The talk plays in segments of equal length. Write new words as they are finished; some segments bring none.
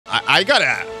I got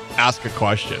to ask a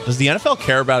question. Does the NFL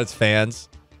care about its fans?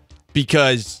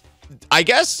 Because I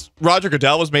guess Roger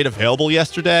Goodell was made available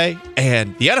yesterday,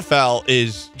 and the NFL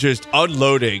is just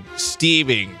unloading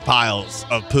steaming piles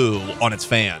of poo on its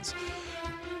fans.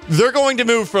 They're going to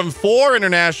move from 4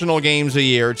 international games a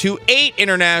year to 8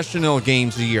 international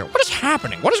games a year. What is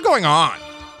happening? What is going on?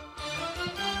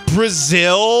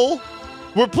 Brazil?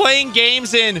 We're playing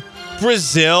games in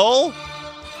Brazil?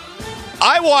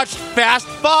 I watched Fast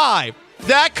 5.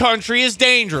 That country is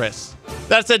dangerous.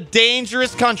 That's a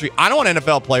dangerous country. I don't want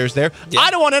NFL players there. Yeah.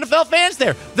 I don't want NFL fans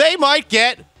there. They might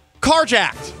get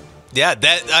carjacked. Yeah,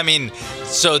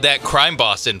 so that crime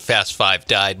boss in Fast 5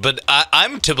 died, but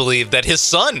I'm to believe that his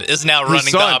son is now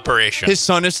running the operation. His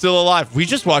son is still alive. We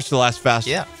just watched the last Fast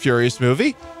Furious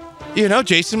movie. You know,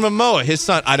 Jason Momoa, his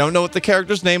son. I don't know what the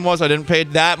character's name was. I didn't pay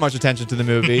that much attention to the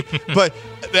movie. But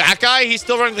that guy, he's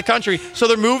still running the country. So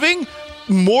they're moving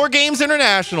more games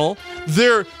international.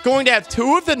 They're going to have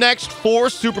 2 of the next 4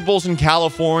 Super Bowls in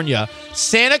California.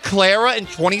 Santa Clara in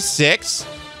 26.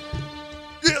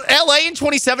 LA in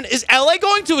 27. Is LA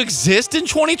going to exist in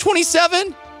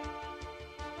 2027?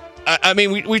 I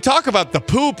mean, we talk about the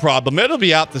poo problem. It'll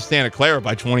be out to Santa Clara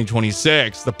by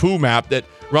 2026. The poo map that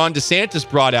Ron DeSantis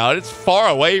brought out. It's far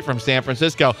away from San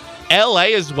Francisco.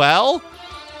 LA as well.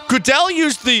 Goodell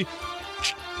used the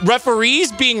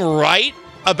referees being right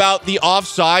about the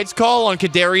offsides call on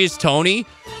Kadarius Toney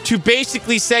to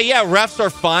basically say, yeah, refs are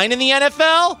fine in the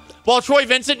NFL. While Troy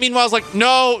Vincent, meanwhile, is like,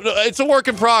 no, it's a work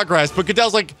in progress. But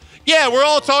Goodell's like, yeah, we're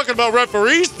all talking about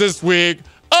referees this week.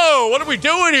 Oh, what are we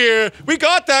doing here? We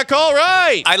got that call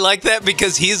right. I like that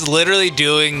because he's literally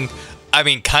doing,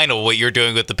 kind of what you're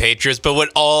doing with the Patriots, but what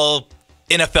all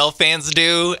NFL fans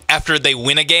do after they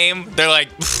win a game. They're like,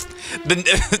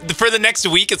 for the next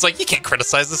week, it's like, you can't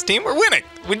criticize this team. We're winning.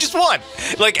 We just won.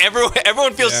 Like,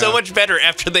 everyone feels so much better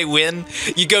after they win.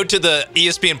 You go to the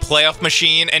ESPN playoff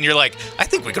machine, and you're like, I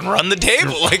think we can run the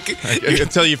table. Like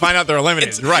until you find out they're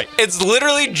eliminated. Right. It's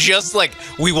literally just like,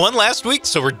 we won last week,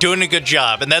 so we're doing a good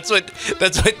job. And that's what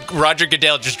Roger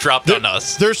Goodell just dropped on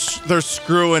us. They're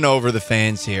screwing over the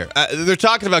fans here. They're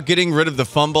talking about getting rid of the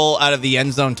fumble out of the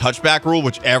end zone touchback rule,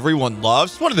 which everyone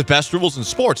loves. It's one of the best rules in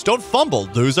sports. Don't fumble,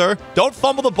 loser. Don't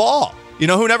fumble the ball. You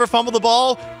know who never fumbled the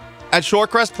ball at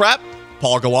Shorecrest Prep?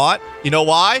 Paul Gallant. You know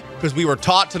why? Because we were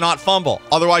taught to not fumble.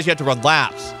 Otherwise, you had to run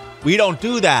laps. We don't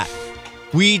do that.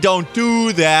 We don't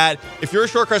do that. If you're a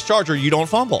Shorecrest Charger, you don't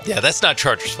fumble. Yeah, that's not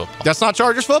Chargers football. That's not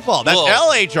Chargers football. That's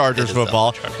LA Chargers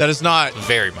football. That is not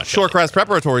very much Shorecrest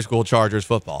Preparatory School Chargers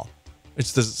football.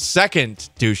 It's the second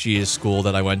douchiest school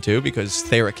that I went to because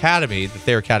Thayer Academy, the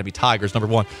Thayer Academy Tigers, number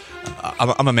 1.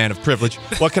 I'm a man of privilege.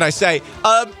 What can I say?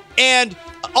 And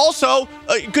also,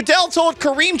 Goodell told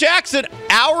Kareem Jackson,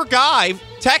 our guy,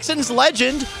 Texans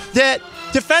legend, that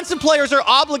defensive players are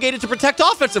obligated to protect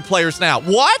offensive players now.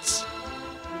 What?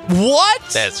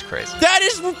 That's crazy. That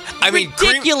is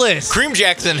ridiculous. Kareem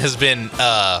Jackson has been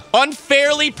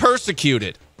unfairly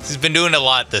persecuted. He's been doing a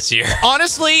lot this year.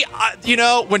 Honestly,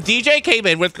 when DJ came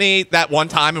in with me that one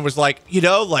time and was like,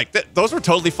 those were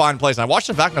totally fine plays. And I watched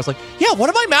them back and I was like, yeah, what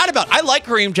am I mad about? I like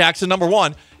Kareem Jackson, number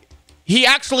 1. He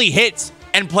actually hits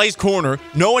and plays corner.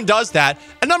 No one does that.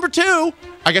 And number 2,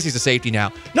 I guess he's a safety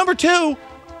now. Number 2,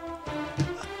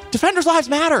 defenders' lives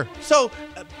matter. So,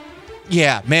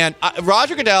 yeah, man,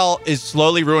 Roger Goodell is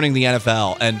slowly ruining the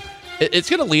NFL. And it's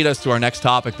going to lead us to our next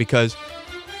topic because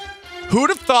who'd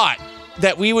have thought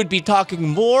that we would be talking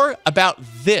more about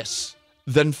this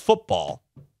than football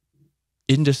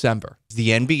in December? The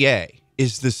NBA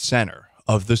is the center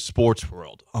of the sports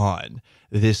world on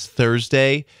this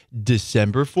Thursday,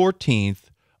 December 14th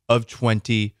of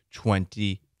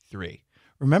 2023.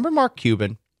 Remember Mark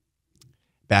Cuban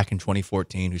back in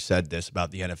 2014 who said this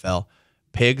about the NFL?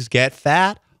 Pigs get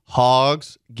fat,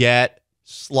 hogs get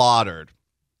slaughtered.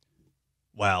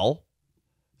 Well,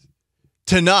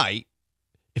 tonight,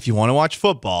 if you want to watch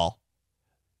football,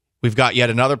 we've got yet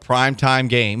another primetime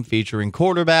game featuring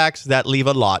quarterbacks that leave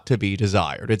a lot to be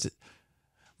desired. It's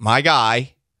my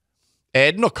guy,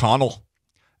 Ed O'Connell,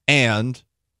 and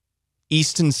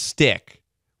Easton Stick,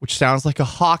 which sounds like a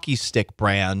hockey stick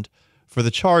brand for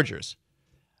the Chargers.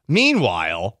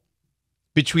 Meanwhile,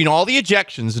 between all the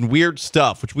ejections and weird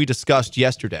stuff, which we discussed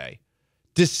yesterday,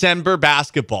 December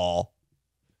basketball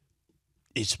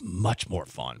is much more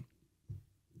fun.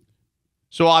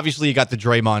 So obviously you got the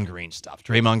Draymond Green stuff.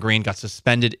 Draymond Green got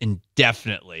suspended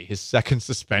indefinitely, his second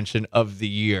suspension of the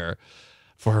year,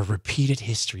 for a repeated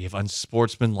history of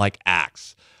unsportsmanlike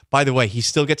acts. By the way, he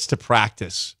still gets to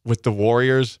practice with the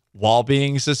Warriors while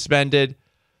being suspended.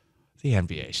 The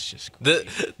NBA is just great.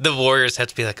 The Warriors have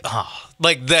to be like, oh,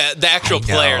 like the actual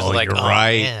players are like, oh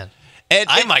right. man, and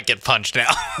I might get punched now.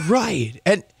 Right,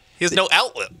 and he has no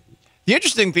outlet. The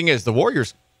interesting thing is the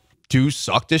Warriors do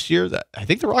suck this year. I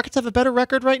think the Rockets have a better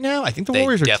record right now. I think the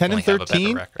Warriors are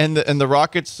 10-13, and the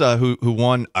Rockets who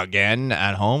won again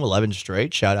at home 11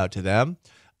 straight. Shout out to them.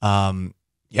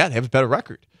 Yeah, they have a better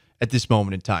record at this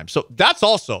moment in time. So that's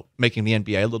also making the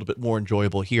NBA a little bit more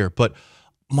enjoyable here. But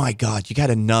my God, you got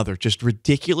another just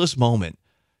ridiculous moment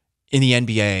in the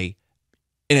NBA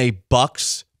in a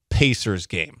Bucks-Pacers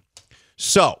game.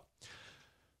 So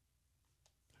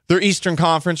they're Eastern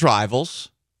Conference rivals.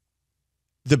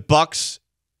 The Bucks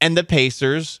and the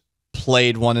Pacers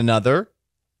played one another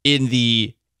in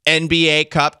the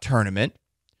NBA Cup tournament.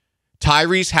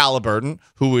 Tyrese Halliburton,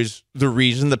 who is the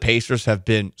reason the Pacers have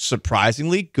been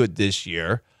surprisingly good this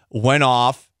year, went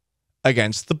off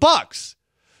against the Bucks.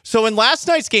 So in last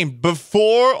night's game,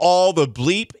 before all the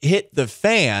bleep hit the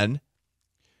fan,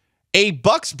 a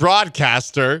Bucks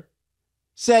broadcaster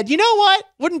said, you know what?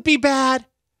 Wouldn't be bad.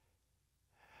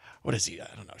 What is he? I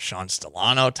don't know. Sean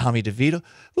Stellano, Tommy DeVito.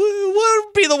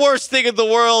 Wouldn't be the worst thing in the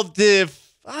world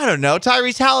if, I don't know,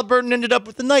 Tyrese Halliburton ended up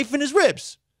with a knife in his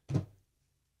ribs.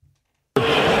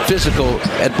 Physical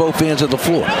at both ends of the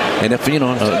floor, and if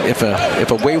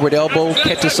a wayward elbow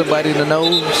catches somebody in the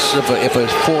nose, if a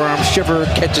forearm shiver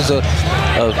catches a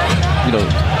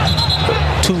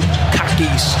too cocky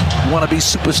wannabe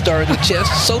superstar in the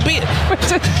chest, so be it.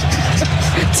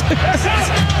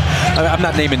 I'm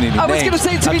not naming any names. I was going to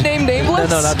say to be named nameless.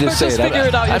 No, I'm just saying. Figure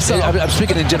it out yourself. I'm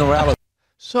speaking in generality.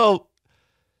 So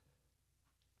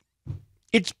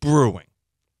it's brewing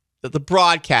that the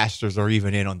broadcasters are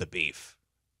even in on the beef.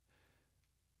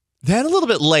 Then a little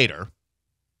bit later,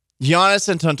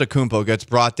 Giannis Antetokounmpo gets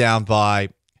brought down by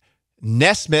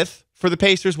Nesmith for the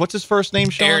Pacers. What's his first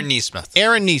name, Sean? Aaron Nesmith.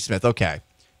 Aaron Nesmith, okay.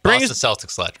 Boston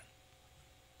Celtics legend.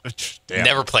 Damn.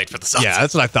 Never played for the Celtics. Yeah,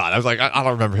 that's what I thought. I was like, I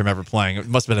don't remember him ever playing. It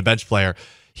must have been a bench player.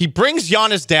 He brings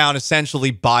Giannis down essentially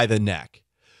by the neck.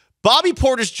 Bobby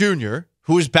Portis Jr.,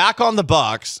 who is back on the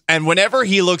Bucks, and whenever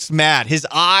he looks mad, his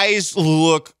eyes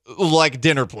look like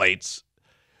dinner plates,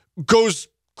 goes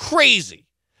crazy,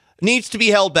 needs to be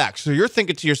held back. So you're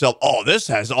thinking to yourself, oh, this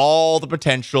has all the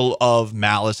potential of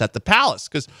Malice at the Palace,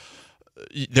 because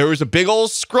there was a big old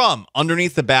scrum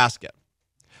underneath the basket.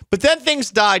 But then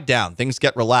things died down. Things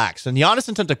get relaxed. And Giannis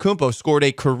Antetokounmpo scored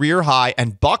a career high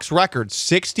and Bucks record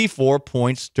 64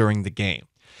 points during the game.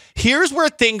 Here's where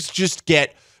things just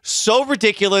get so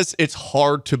ridiculous, it's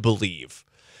hard to believe.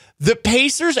 The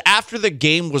Pacers, after the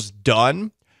game was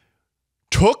done,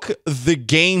 took the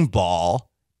game ball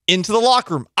into the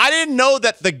locker room. I didn't know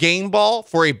that the game ball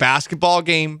for a basketball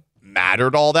game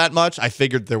mattered all that much. I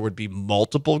figured there would be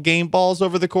multiple game balls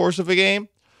over the course of a game.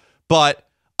 But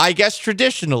I guess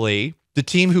traditionally, the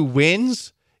team who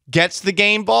wins gets the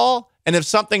game ball, and if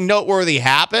something noteworthy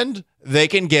happened, they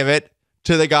can give it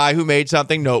to the guy who made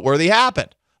something noteworthy happen,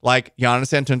 like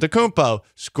Giannis Antetokounmpo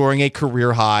scoring a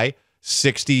career-high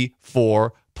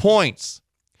 64 points.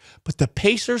 But the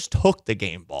Pacers took the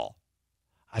game ball.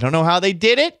 I don't know how they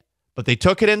did it, but they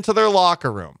took it into their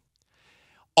locker room.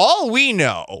 All we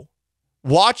know,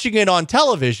 watching it on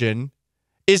television,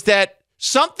 is that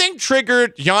something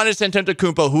triggered Giannis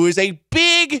Antetokounmpo, who is a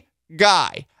big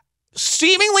guy,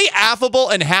 seemingly affable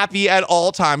and happy at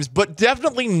all times, but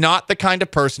definitely not the kind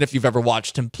of person, if you've ever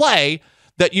watched him play,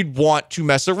 that you'd want to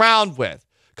mess around with.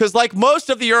 Because like most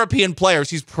of the European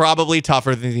players, he's probably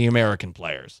tougher than the American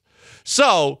players.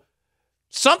 So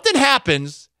something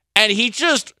happens, and he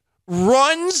just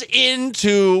runs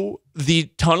into the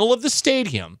tunnel of the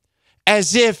stadium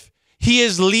as if he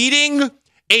is leading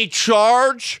a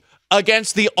charge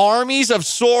against the armies of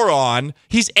Sauron.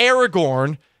 He's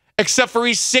Aragorn, except for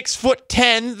he's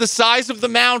 6'10", the size of the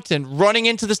mountain, running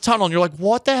into this tunnel. And you're like,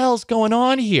 what the hell's going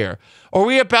on here? Are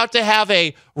we about to have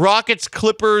a Rockets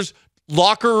Clippers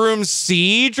locker room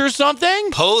siege or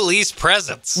something? Police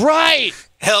presence. Right.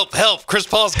 Help, help. Chris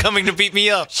Paul's coming to beat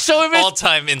me up. So if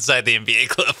all-time Inside the NBA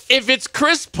club. If it's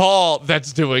Chris Paul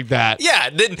that's doing that. Yeah,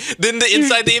 then the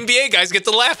Inside the NBA guys get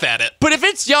to laugh at it. But if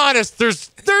it's Giannis, there's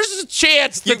a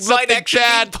chance that you might actually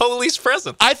bad police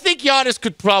presence. I think Giannis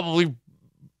could probably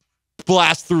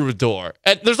blast through a door.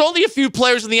 And there's only a few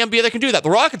players in the NBA that can do that.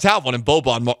 The Rockets have one in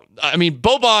Boban. I mean,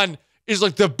 Boban is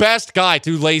like the best guy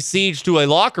to lay siege to a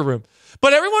locker room.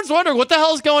 But everyone's wondering what the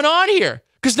hell is going on here,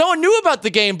 because no one knew about the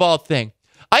game ball thing.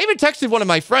 I even texted one of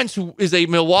my friends who is a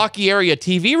Milwaukee area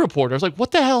TV reporter. I was like,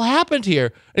 what the hell happened here?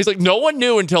 And he's like, no one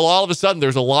knew until all of a sudden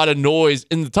there's a lot of noise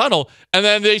in the tunnel. And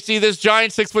then they see this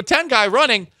giant 6'10" guy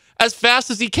running as fast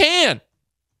as he can.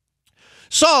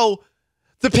 So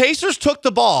The Pacers took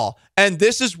the ball, and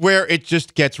this is where it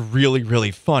just gets really,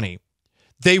 really funny.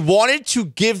 They wanted to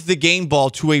give the game ball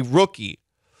to a rookie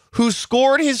who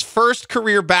scored his first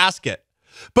career basket,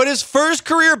 but his first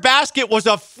career basket was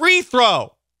a free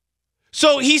throw.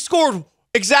 So he scored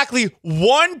exactly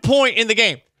 1 point in the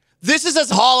game. This is as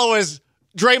hollow as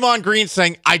Draymond Green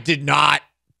saying, I did not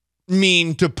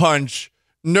mean to punch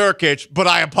Nurkic, but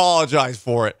I apologize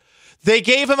for it. They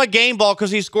gave him a game ball because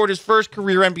he scored his first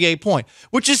career NBA point,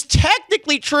 which is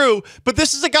technically true, but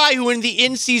this is a guy who in the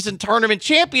in-season tournament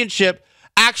championship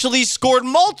actually scored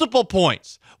multiple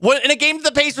points in a game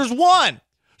that the Pacers won.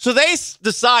 So they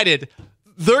decided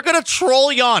they're going to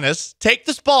troll Giannis, take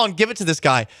this ball and give it to this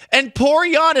guy. And poor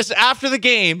Giannis, after the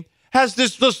game, has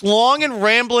this long and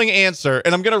rambling answer,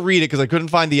 and I'm going to read it because I couldn't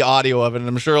find the audio of it, and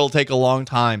I'm sure it'll take a long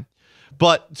time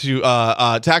but to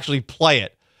actually play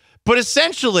it. But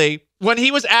essentially, when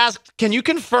he was asked, can you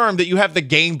confirm that you have the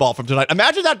game ball from tonight?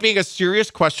 Imagine that being a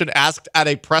serious question asked at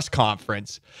a press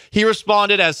conference. He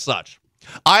responded as such.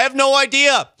 I have no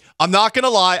idea. I'm not going to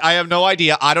lie. I have no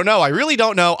idea. I don't know. I really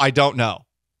don't know. I don't know.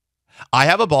 I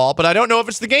have a ball, but I don't know if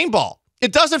it's the game ball.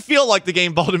 It doesn't feel like the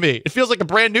game ball to me. It feels like a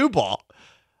brand new ball.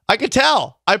 I could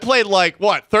tell. I played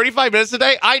 35 minutes a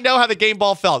day? I know how the game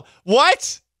ball felt.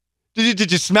 What?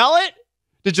 Did you smell it?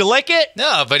 Did you lick it?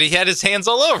 No, but he had his hands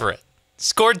all over it.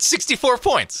 Scored 64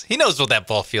 points. He knows what that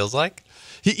ball feels like.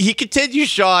 He continues,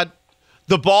 Sean,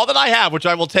 the ball that I have, which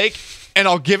I will take, and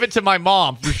I'll give it to my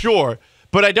mom for sure,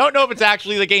 but I don't know if it's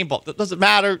actually the game ball. Does it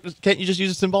matter? Can't you just use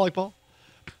a symbolic ball?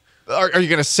 Are you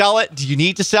going to sell it? Do you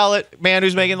need to sell it? Man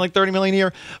who's making $30 million a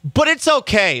year? But it's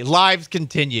okay. Lives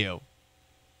continue.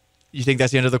 You think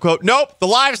that's the end of the quote? Nope. The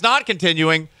live's not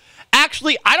continuing.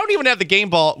 Actually, I don't even have the game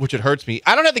ball, which it hurts me.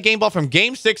 I don't have the game ball from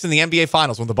Game 6 in the NBA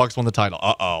Finals when the Bucks won the title.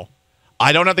 Uh-oh.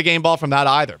 I don't have the game ball from that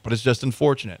either, but it's just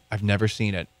unfortunate. I've never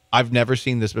seen it. I've never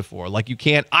seen this before. You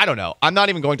can't, I don't know. I'm not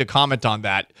even going to comment on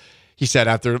that, he said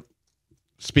after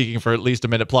speaking for at least a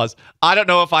minute plus. I don't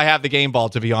know if I have the game ball,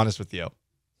 to be honest with you.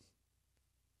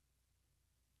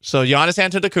 So Giannis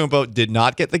Antetokounmpo did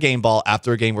not get the game ball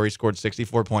after a game where he scored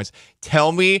 64 points.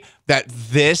 Tell me that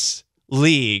this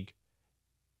league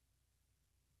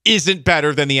isn't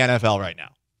better than the NFL right now.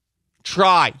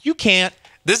 Try. You can't.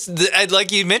 This,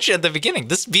 like you mentioned at the beginning,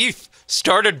 this beef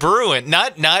started brewing.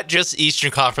 Not just Eastern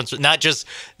Conference, not just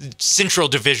Central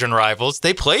Division rivals.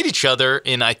 They played each other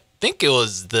in, I think it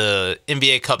was the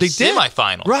NBA Cup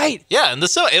semifinal. Right. Yeah, and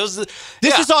it was.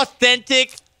 This is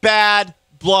authentic bad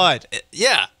blood.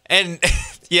 Yeah, and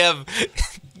you have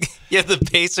the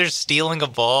Pacers stealing a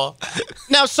ball.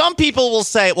 Now, some people will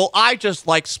say, well, I just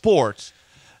like sports.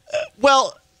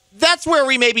 Well, that's where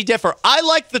we maybe differ. I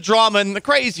like the drama and the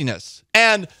craziness.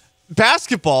 And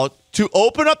basketball, to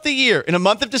open up the year in a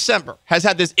month of December, has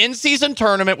had this in-season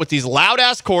tournament with these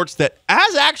loud-ass courts that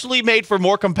has actually made for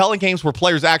more compelling games where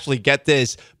players actually get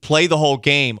this, play the whole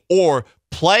game, or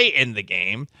play in the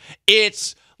game.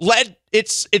 It's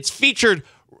featured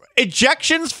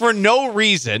ejections for no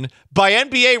reason by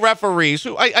NBA referees,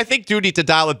 who I think do need to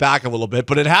dial it back a little bit,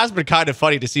 but it has been kind of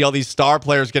funny to see all these star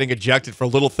players getting ejected for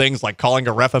little things like calling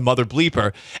a ref a mother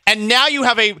bleeper. And now you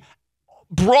have a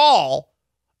brawl.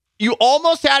 You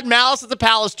almost had Malice at the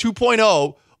Palace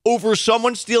 2.0 over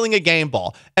someone stealing a game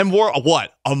ball. And we're,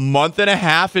 a month and a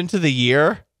half into the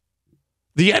year?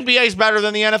 The NBA is better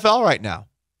than the NFL right now.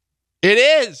 It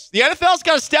is. The NFL's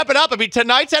got to step it up. I mean,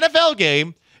 tonight's NFL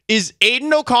game is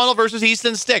Aiden O'Connell versus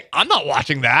Easton Stick. I'm not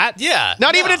watching that. Yeah.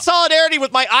 Not even in solidarity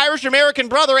with my Irish-American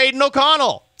brother, Aiden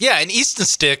O'Connell. Yeah, and Easton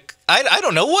Stick, I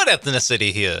don't know what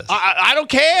ethnicity he is. I don't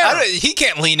care. He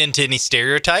can't lean into any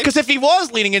stereotypes. Because if he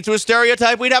was leaning into a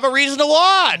stereotype, we'd have a reason to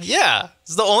watch. Yeah.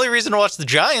 It's the only reason to watch the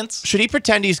Giants. Should he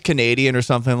pretend he's Canadian or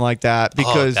something like that?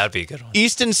 Because that'd be a good one.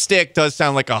 Easton Stick does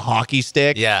sound like a hockey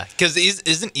stick. Yeah, because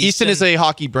isn't Easton is a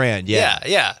hockey brand.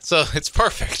 Yeah. So it's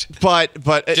perfect. But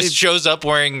just shows up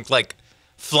wearing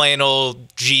flannel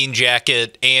jean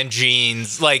jacket and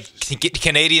jeans,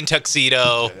 Canadian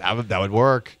tuxedo. That would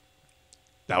work.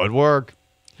 That would work.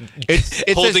 It's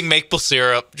holding maple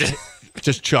syrup,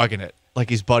 just chugging it like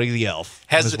he's Buddy the Elf.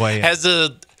 I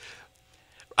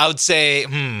would say,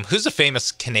 who's a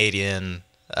famous Canadian?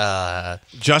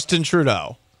 Justin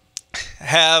Trudeau.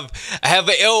 What's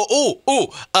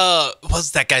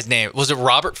that guy's name? Was it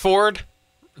Robert Ford?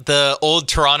 The old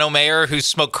Toronto mayor who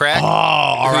smoked crack? Oh,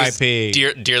 R.I.P.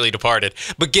 Dearly departed.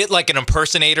 But get an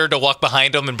impersonator to walk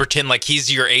behind him and pretend like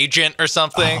he's your agent or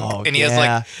something. Oh, and he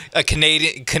has a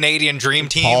Canadian dream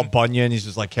team. Paul Bunyan, he's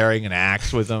just carrying an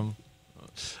axe with him.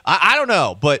 I don't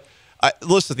know, but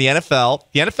listen, the NFL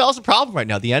is a problem right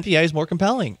now. The NBA is more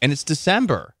compelling, and it's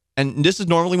December. And this is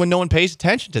normally when no one pays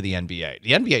attention to the NBA.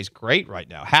 The NBA is great right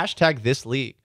now. #ThisLeague.